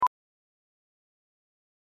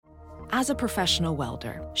As a professional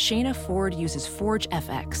welder, Shayna Ford uses Forge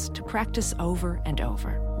FX to practice over and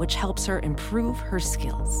over, which helps her improve her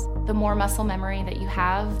skills. The more muscle memory that you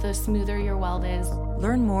have, the smoother your weld is.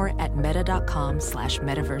 Learn more at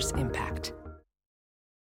meta.com/metaverseimpact.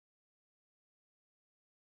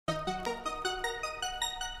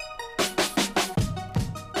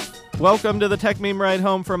 Welcome to the Tech Meme Ride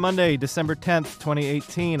Home for Monday, December 10th,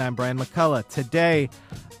 2018. I'm Brian McCullough. Today,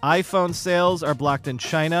 iPhone sales are blocked in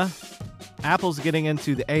China. Apple's getting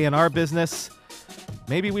into the A&R business.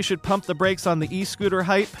 Maybe we should pump the brakes on the e-scooter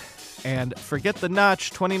hype. And forget the notch,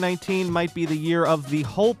 2019 might be the year of the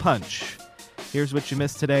hole punch. Here's what you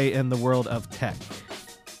missed today in the world of tech.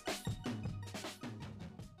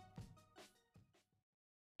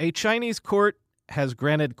 A Chinese court has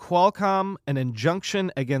granted Qualcomm an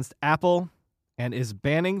injunction against Apple and is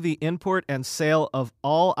banning the import and sale of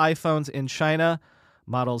all iPhones in China,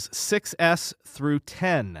 models 6S through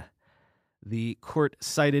 10. The court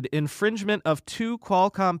cited infringement of two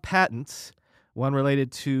Qualcomm patents, one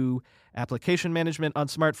related to application management on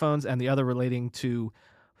smartphones and the other relating to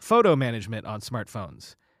photo management on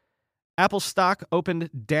smartphones. Apple stock opened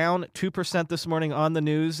down 2% this morning on the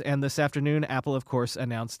news, and this afternoon, Apple, of course,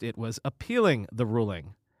 announced it was appealing the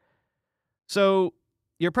ruling. So,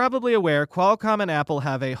 you're probably aware Qualcomm and Apple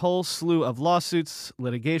have a whole slew of lawsuits,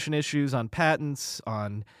 litigation issues on patents,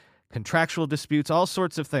 on contractual disputes, all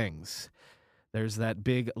sorts of things. There's that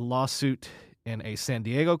big lawsuit in a San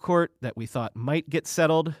Diego court that we thought might get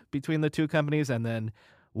settled between the two companies and then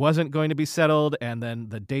wasn't going to be settled, and then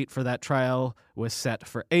the date for that trial was set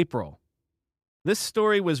for April. This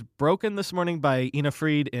story was broken this morning by Ina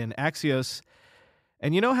Fried in Axios.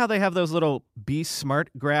 And you know how they have those little Be Smart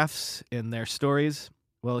graphs in their stories?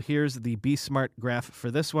 Well, here's the Be Smart graph for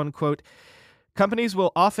this one. Quote, companies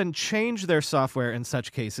will often change their software in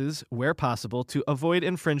such cases, where possible, to avoid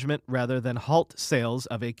infringement rather than halt sales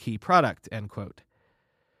of a key product, end quote.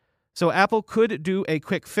 So Apple could do a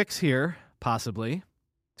quick fix here, possibly,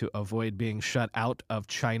 to avoid being shut out of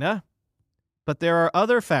China. But there are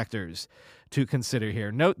other factors to consider here.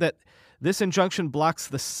 Note that this injunction blocks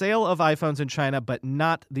the sale of iPhones in China, but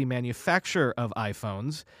not the manufacture of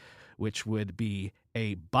iPhones, which would be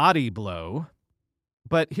a body blow.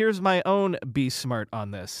 But here's my own Be Smart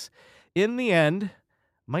on this. In the end,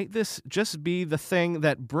 might this just be the thing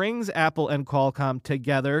that brings Apple and Qualcomm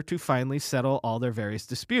together to finally settle all their various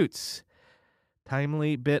disputes?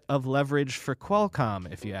 Timely bit of leverage for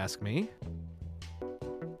Qualcomm, if you ask me.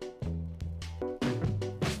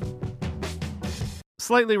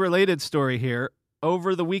 Slightly related story here.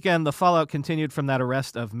 Over the weekend, the fallout continued from that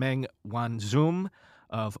arrest of Meng Wanzhou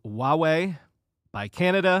of Huawei by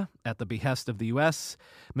Canada at the behest of the U.S.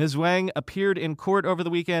 Ms. Wang appeared in court over the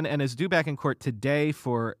weekend and is due back in court today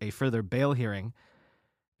for a further bail hearing.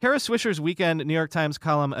 Kara Swisher's weekend New York Times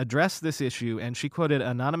column addressed this issue, and she quoted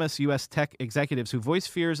anonymous U.S. tech executives who voiced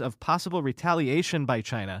fears of possible retaliation by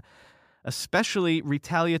China, especially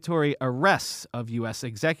retaliatory arrests of U.S.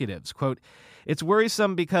 executives. Quote, it's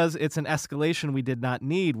worrisome because it's an escalation we did not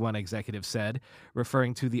need, one executive said,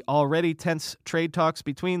 referring to the already tense trade talks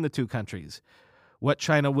between the two countries. What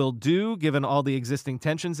China will do, given all the existing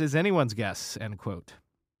tensions, is anyone's guess, end quote.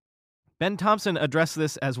 Ben Thompson addressed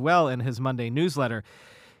this as well in his Monday newsletter.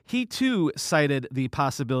 He, too, cited the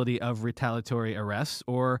possibility of retaliatory arrests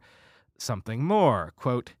or something more.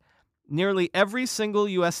 Quote, nearly every single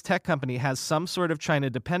U.S. tech company has some sort of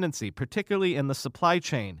China dependency, particularly in the supply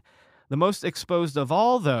chain. The most exposed of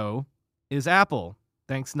all, though, is Apple,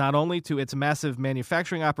 thanks not only to its massive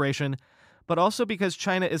manufacturing operation, but also because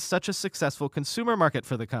China is such a successful consumer market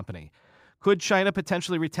for the company. Could China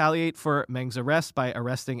potentially retaliate for Meng's arrest by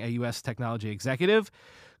arresting a U.S. technology executive?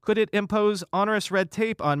 Could it impose onerous red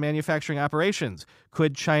tape on manufacturing operations?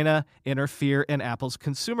 Could China interfere in Apple's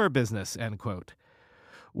consumer business, end quote.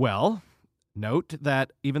 Well, note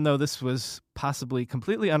that even though this was possibly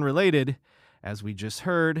completely unrelated, as we just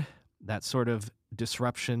heard, that sort of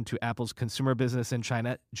disruption to Apple's consumer business in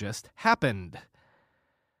China just happened.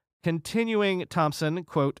 Continuing, Thompson,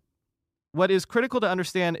 quote, what is critical to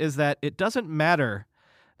understand is that it doesn't matter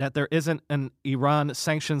that there isn't an Iran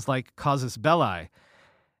sanctions-like casus belli.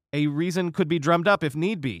 A reason could be drummed up if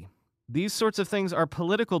need be. These sorts of things are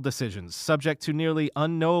political decisions, subject to nearly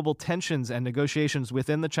unknowable tensions and negotiations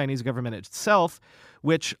within the Chinese government itself,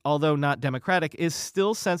 which, although not democratic, is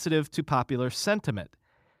still sensitive to popular sentiment.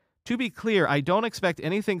 To be clear, I don't expect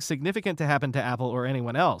anything significant to happen to Apple or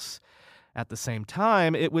anyone else. At the same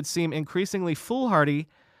time, it would seem increasingly foolhardy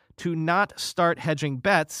to not start hedging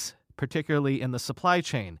bets, particularly in the supply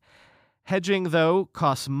chain. Hedging, though,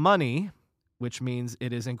 costs money, which means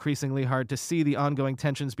it is increasingly hard to see the ongoing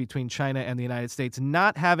tensions between China and the United States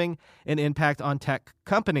not having an impact on tech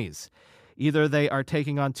companies. Either they are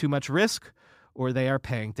taking on too much risk or they are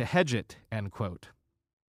paying to hedge it, end quote.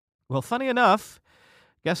 Well, funny enough,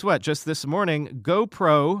 guess what? Just this morning,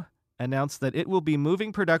 GoPro announced that it will be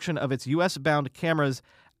moving production of its U.S.-bound cameras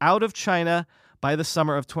out of China by the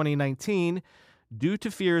summer of 2019 due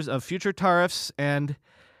to fears of future tariffs and,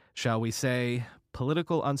 shall we say,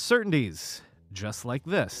 political uncertainties, just like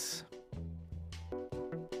this.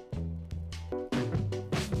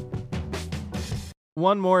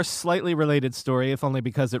 One more slightly related story, if only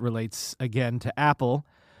because it relates again to Apple.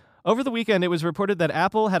 Over the weekend, it was reported that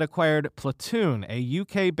Apple had acquired Platoon, a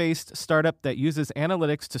UK-based startup that uses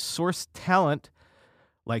analytics to source talent,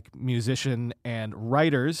 like musicians and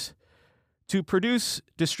writers, to produce,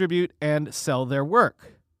 distribute, and sell their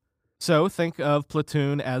work. So think of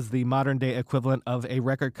Platoon as the modern-day equivalent of a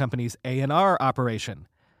record company's A&R operation.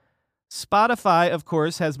 Spotify, of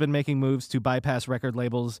course, has been making moves to bypass record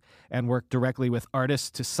labels and work directly with artists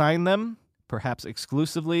to sign them, perhaps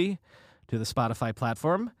exclusively, to the Spotify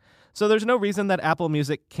platform. So there's no reason that Apple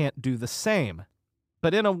Music can't do the same.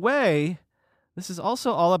 But in a way, this is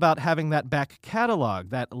also all about having that back catalog,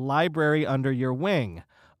 that library under your wing,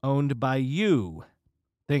 owned by you.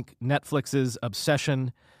 Think Netflix's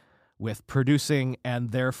obsession with producing and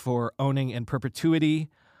therefore owning in perpetuity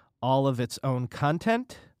all of its own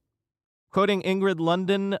content. Quoting Ingrid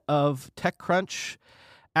London of TechCrunch,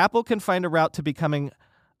 Apple can find a route to becoming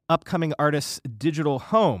upcoming artists' digital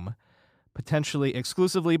home, potentially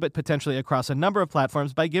exclusively, but potentially across a number of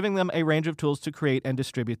platforms by giving them a range of tools to create and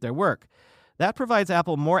distribute their work. That provides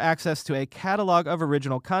Apple more access to a catalog of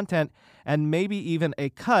original content and maybe even a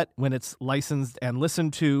cut when it's licensed and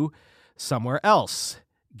listened to somewhere else,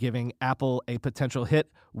 giving Apple a potential hit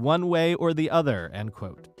one way or the other, end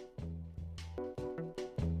quote.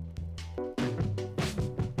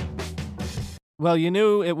 Well, you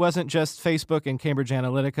knew it wasn't just Facebook and Cambridge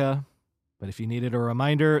Analytica. But if you needed a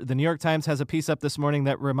reminder, the New York Times has a piece up this morning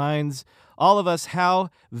that reminds all of us how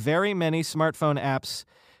very many smartphone apps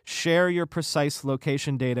share your precise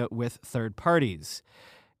location data with third parties.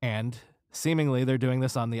 And seemingly they're doing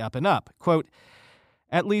this on the up and up. Quote,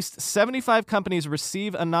 at least 75 companies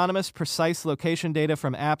receive anonymous precise location data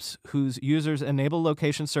from apps whose users enable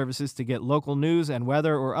location services to get local news and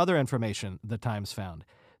weather or other information, the Times found.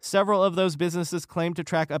 Several of those businesses claim to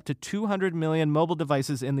track up to 200 million mobile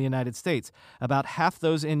devices in the United States, about half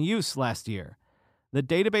those in use last year. The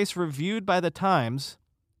database reviewed by the Times,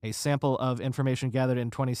 a sample of information gathered in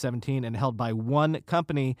 2017 and held by one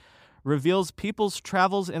company, reveals people's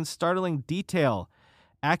travels in startling detail,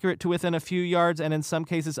 accurate to within a few yards and in some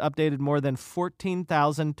cases updated more than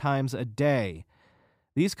 14,000 times a day.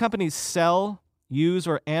 These companies sell, use,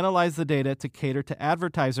 or analyze the data to cater to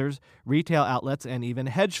advertisers, retail outlets, and even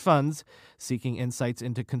hedge funds seeking insights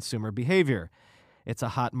into consumer behavior. It's a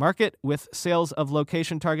hot market, with sales of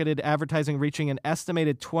location-targeted advertising reaching an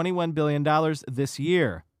estimated $21 billion this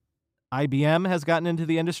year. IBM has gotten into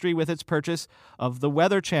the industry with its purchase of the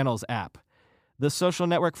Weather Channel's app. The social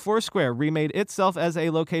network Foursquare remade itself as a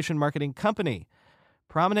location marketing company.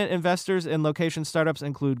 Prominent investors in location startups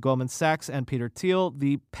include Goldman Sachs and Peter Thiel,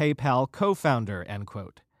 the PayPal co-founder, end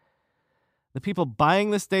quote. The people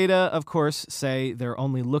buying this data, of course, say they're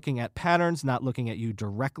only looking at patterns, not looking at you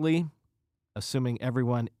directly. Assuming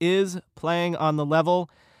everyone is playing on the level,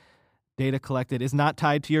 data collected is not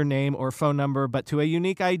tied to your name or phone number, but to a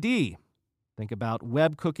unique ID. Think about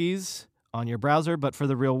web cookies on your browser, but for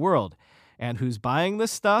the real world. And who's buying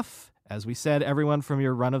this stuff? As we said, everyone from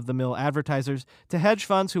your run-of-the-mill advertisers to hedge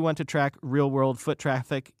funds who want to track real-world foot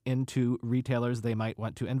traffic into retailers they might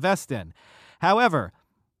want to invest in. However,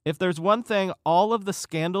 if there's one thing all of the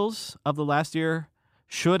scandals of the last year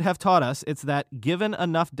should have taught us, it's that given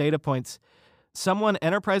enough data points, someone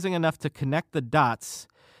enterprising enough to connect the dots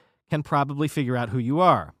can probably figure out who you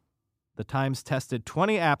are. The Times tested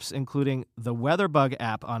 20 apps, including the WeatherBug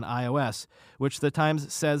app on iOS, which the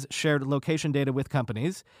Times says shared location data with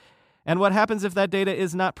companies. And what happens if that data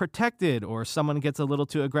is not protected or someone gets a little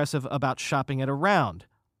too aggressive about shopping it around?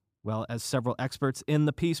 Well, as several experts in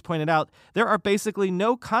the piece pointed out, there are basically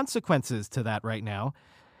no consequences to that right now,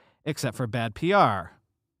 except for bad PR.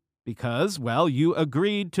 Because, well, you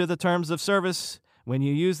agreed to the terms of service when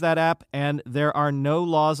you use that app, and there are no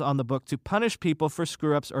laws on the book to punish people for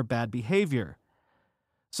screw-ups or bad behavior.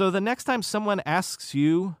 So the next time someone asks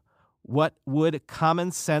you what would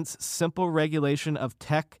common sense, simple regulation of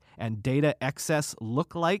tech and data excess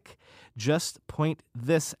look like, just point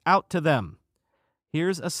this out to them.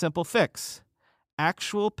 Here's a simple fix.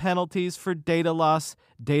 actual penalties for data loss,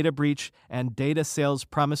 data breach, and data sales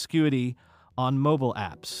promiscuity on mobile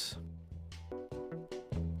apps.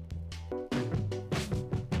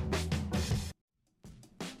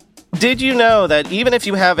 Did you know that even if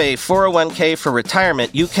you have a 401k for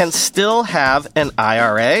retirement, you can still have an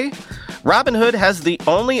IRA? Robinhood has the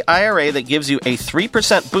only IRA that gives you a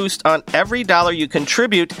 3% boost on every dollar you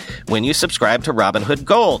contribute when you subscribe to Robinhood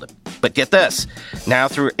Gold. But get this, now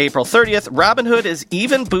through April 30th, Robinhood is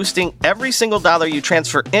even boosting every single dollar you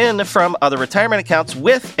transfer in from other retirement accounts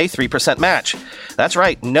with a 3% match. That's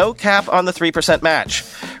right, no cap on the 3% match.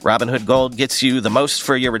 Robinhood Gold gets you the most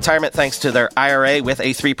for your retirement thanks to their IRA with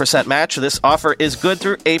a 3% match. This offer is good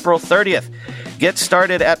through April 30th. Get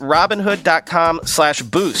started at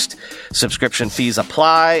Robinhood.com/boost. Subscription fees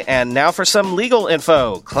apply. And now for some legal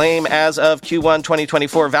info. Claim as of Q1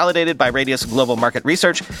 2024 validated by Radius Global Market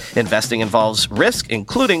Research. Investing involves risk,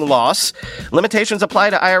 including loss. Limitations apply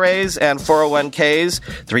to IRAs and 401ks.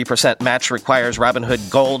 3% match requires Robinhood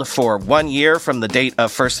Gold for 1 year from the date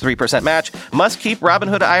of first 3% match. Must keep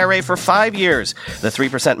Robinhood IRA for 5 years. The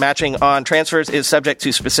 3% matching on transfers is subject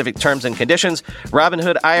to specific terms and conditions.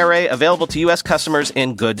 Robinhood IRA available to U.S. customers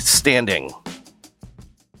in good standing.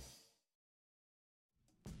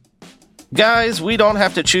 Guys, we don't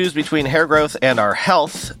have to choose between hair growth and our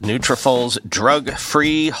health. Nutrafol's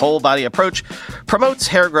drug-free whole-body approach promotes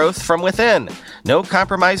hair growth from within. No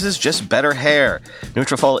compromises, just better hair.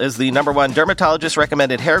 Nutrafol is the #1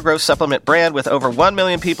 dermatologist-recommended hair growth supplement brand with over 1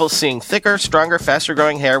 million people seeing thicker, stronger,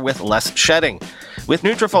 faster-growing hair with less shedding. With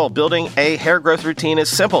Nutrafol, building a hair growth routine is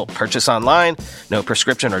simple. Purchase online, no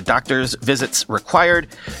prescription or doctor's visits required.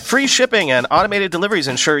 Free shipping and automated deliveries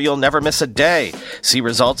ensure you'll never miss a day. See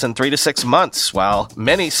results in 3 to 6 months. While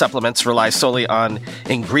many supplements rely solely on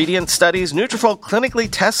ingredient studies, Nutrafol clinically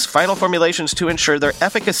tests final formulations to ensure their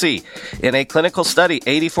efficacy. In a clinical study,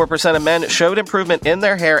 84% of men showed improvement in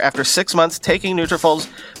their hair after 6 months taking Nutrafol's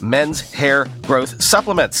men's hair growth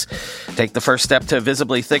supplements. Take the first step to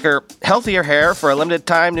visibly thicker, healthier hair. For a limited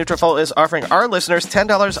time, Nutrafol is offering our listeners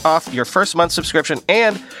 $10 off your first month subscription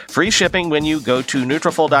and free shipping when you go to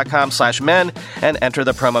Nutrafol.com/men and enter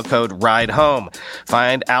the promo code RIDEHOME.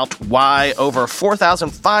 Find out why over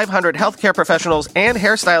 4,500 healthcare professionals and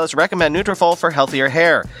hairstylists recommend Nutrafol for healthier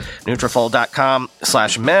hair.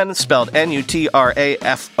 Nutrafol.com/men, spelled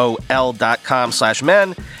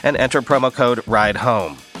Nutrafol.com/men, and enter promo code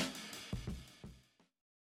RIDEHOME.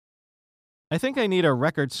 I think I need a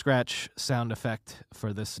record scratch sound effect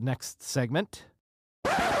for this next segment.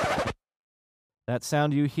 That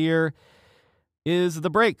sound you hear is the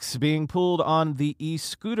brakes being pulled on the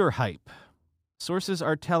e-scooter hype. Sources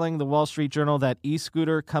are telling the Wall Street Journal that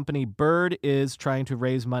e-scooter company Bird is trying to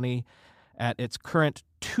raise money at its current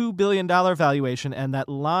 $2 billion valuation, and that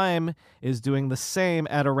Lime is doing the same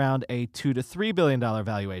at around a $2 to $3 billion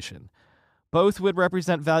valuation. Both would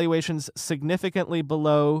represent valuations significantly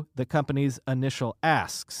below the company's initial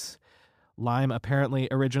asks. Lime apparently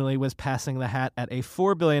originally was passing the hat at a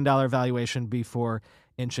 $4 billion valuation before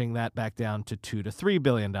inching that back down to $2 to $3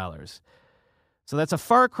 billion. So that's a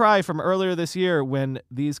far cry from earlier this year when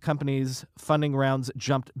these companies' funding rounds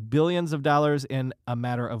jumped billions of dollars in a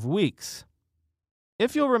matter of weeks.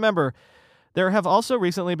 If you'll remember, there have also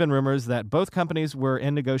recently been rumors that both companies were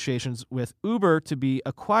in negotiations with Uber to be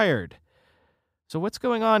acquired. So what's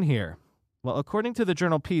going on here? Well, according to the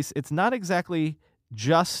journal piece, it's not exactly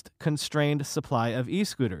just constrained supply of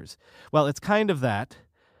e-scooters. Well, it's kind of that,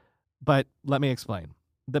 but let me explain.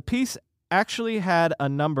 The piece actually had a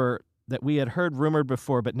number that we had heard rumored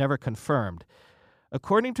before but never confirmed.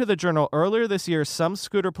 According to the journal, earlier this year, some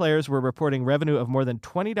scooter players were reporting revenue of more than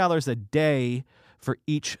 $20 a day for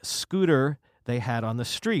each scooter they had on the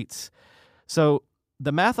streets. So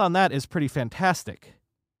the math on that is pretty fantastic.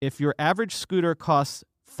 If your average scooter costs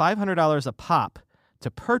 $500 a pop to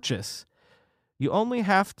purchase, you only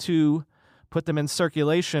have to put them in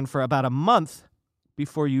circulation for about a month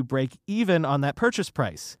before you break even on that purchase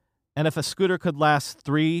price. And if a scooter could last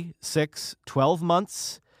 3, 6, 12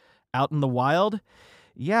 months out in the wild,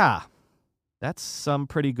 yeah, that's some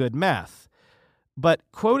pretty good math. But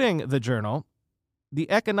quoting the journal, the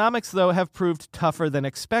economics, though, have proved tougher than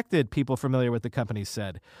expected, people familiar with the company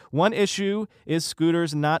said. One issue is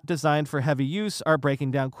scooters not designed for heavy use are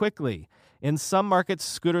breaking down quickly. In some markets,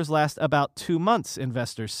 scooters last about 2 months,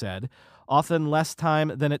 investors said, often less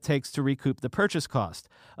time than it takes to recoup the purchase cost.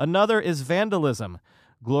 Another is vandalism,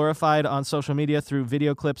 glorified on social media through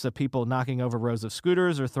video clips of people knocking over rows of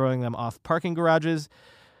scooters or throwing them off parking garages.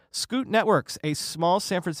 Scoot Networks, a small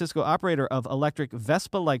San Francisco operator of electric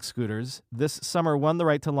Vespa-like scooters, this summer won the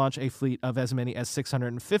right to launch a fleet of as many as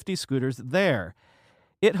 650 scooters there.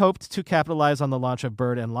 It hoped to capitalize on the launch of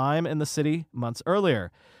Bird and Lime in the city months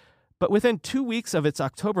earlier. But within 2 weeks of its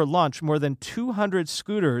October launch, more than 200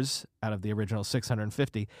 scooters, out of the original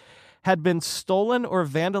 650, had been stolen or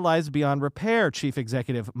vandalized beyond repair, Chief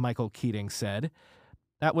Executive Michael Keating said.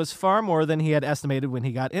 That was far more than he had estimated when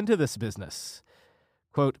he got into this business.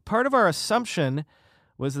 Quote, part of our assumption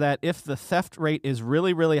was that if the theft rate is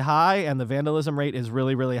really, really high and the vandalism rate is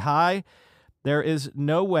really, really high, there is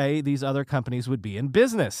no way these other companies would be in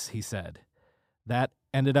business, he said. That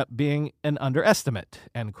ended up being an underestimate,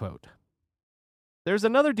 end quote. There's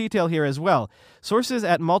another detail here as well. Sources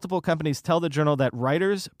at multiple companies tell the Journal that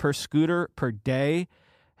riders per scooter per day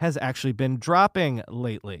has actually been dropping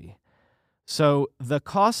lately. So the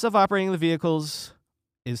costs of operating the vehicles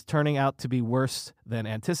is turning out to be worse than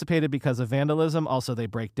anticipated because of vandalism. Also, they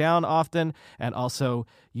break down often, and also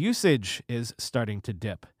usage is starting to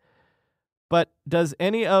dip. But does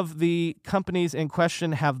any of the companies in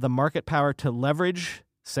question have the market power to leverage,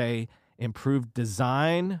 say, improved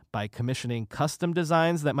design by commissioning custom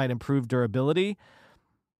designs that might improve durability?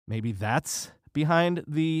 Maybe that's behind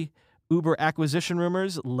the Uber acquisition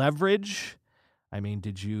rumors. Leverage. I mean,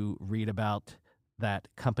 did you read about that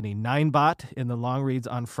company Ninebot in the long reads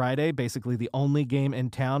on Friday? Basically the only game in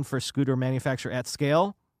town for scooter manufacture at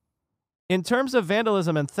scale. In terms of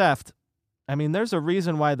vandalism and theft, I mean, there's a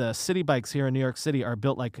reason why the city bikes here in New York City are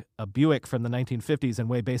built like a Buick from the 1950s and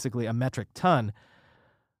weigh basically a metric ton.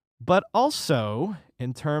 But also,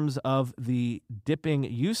 in terms of the dipping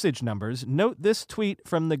usage numbers, note this tweet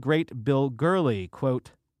from the great Bill Gurley,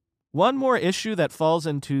 quote, one more issue that falls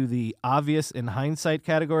into the obvious in hindsight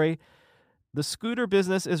category, the scooter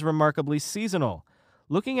business is remarkably seasonal.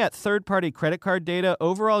 Looking at third-party credit card data,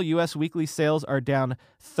 overall U.S. weekly sales are down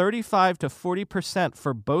 35 to 40%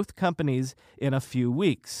 for both companies in a few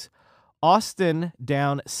weeks. Austin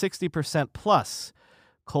down 60% plus.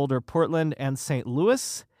 Colder Portland and St.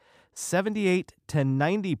 Louis 78 to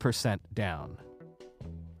 90% down.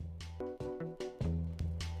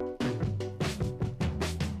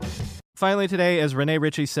 Finally today, as Rene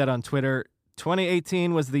Ritchie said on Twitter,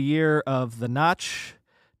 2018 was the year of the notch.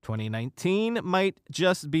 2019 might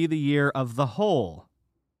just be the year of the hole.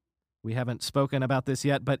 We haven't spoken about this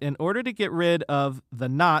yet, but in order to get rid of the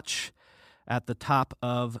notch at the top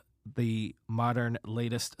of the modern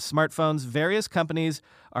latest smartphones, various companies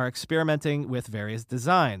are experimenting with various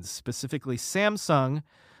designs, specifically Samsung,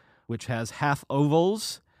 which has half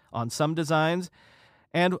ovals on some designs,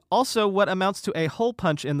 and also what amounts to a hole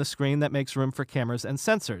punch in the screen that makes room for cameras and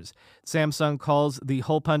sensors. Samsung calls the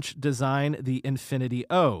hole punch design the Infinity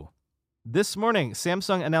O. This morning,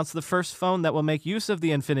 Samsung announced the first phone that will make use of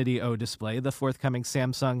the Infinity O display, the forthcoming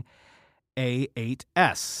Samsung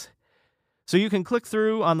A8S. So you can click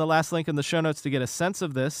through on the last link in the show notes to get a sense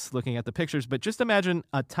of this, looking at the pictures, but just imagine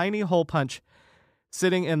a tiny hole punch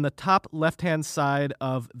sitting in the top left-hand side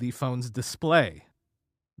of the phone's display.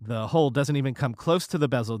 The hole doesn't even come close to the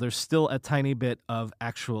bezel. There's still a tiny bit of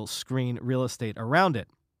actual screen real estate around it.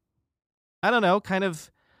 I don't know, kind of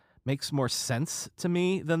makes more sense to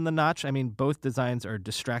me than the notch. I mean, both designs are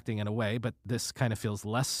distracting in a way, but this kind of feels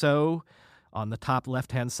less so on the top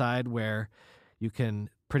left-hand side where you can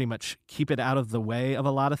pretty much keep it out of the way of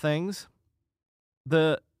a lot of things.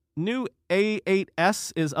 The new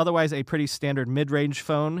A8S is otherwise a pretty standard mid-range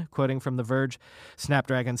phone, quoting from The Verge,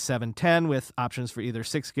 Snapdragon 710 with options for either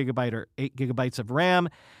 6GB or 8GB of RAM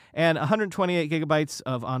and 128GB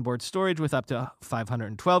of onboard storage with up to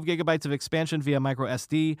 512GB of expansion via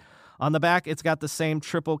microSD. On the back, it's got the same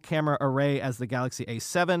triple camera array as the Galaxy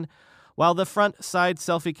A7, while the front side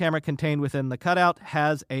selfie camera contained within the cutout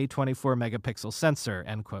has a 24-megapixel sensor,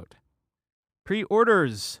 end quote.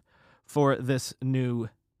 Pre-orders for this new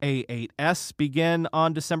A8S begin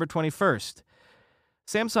on December 21st.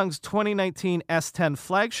 Samsung's 2019 S10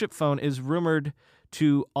 flagship phone is rumored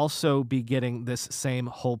to also be getting this same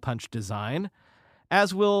hole punch design,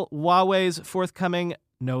 as will Huawei's forthcoming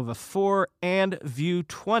Nova 4 and View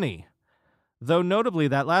 20. Though notably,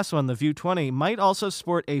 that last one, the View 20, might also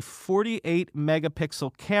sport a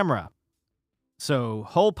 48-megapixel camera. So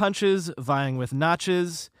hole punches vying with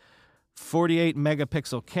notches,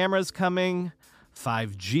 48-megapixel cameras coming,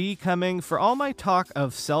 5G coming. For all my talk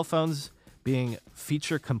of cell phones being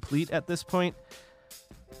feature complete at this point,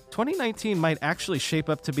 2019 might actually shape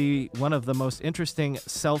up to be one of the most interesting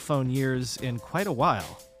cell phone years in quite a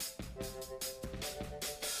while.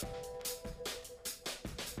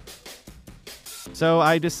 So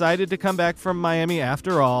I decided to come back from Miami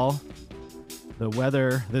after all. The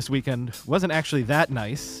weather this weekend wasn't actually that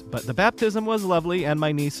nice, but the baptism was lovely, and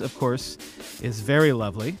my niece, of course, is very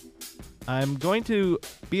lovely. I'm going to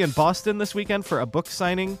be in Boston this weekend for a book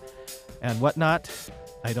signing and whatnot.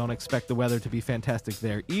 I don't expect the weather to be fantastic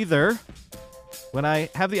there either. When I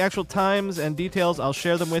have the actual times and details, I'll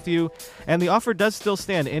share them with you. And the offer does still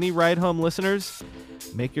stand. Any Ride Home listeners,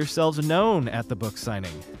 make yourselves known at the book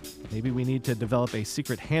signing. Maybe we need to develop a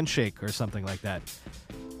secret handshake or something like that.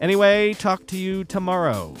 Anyway, talk to you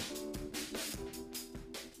tomorrow.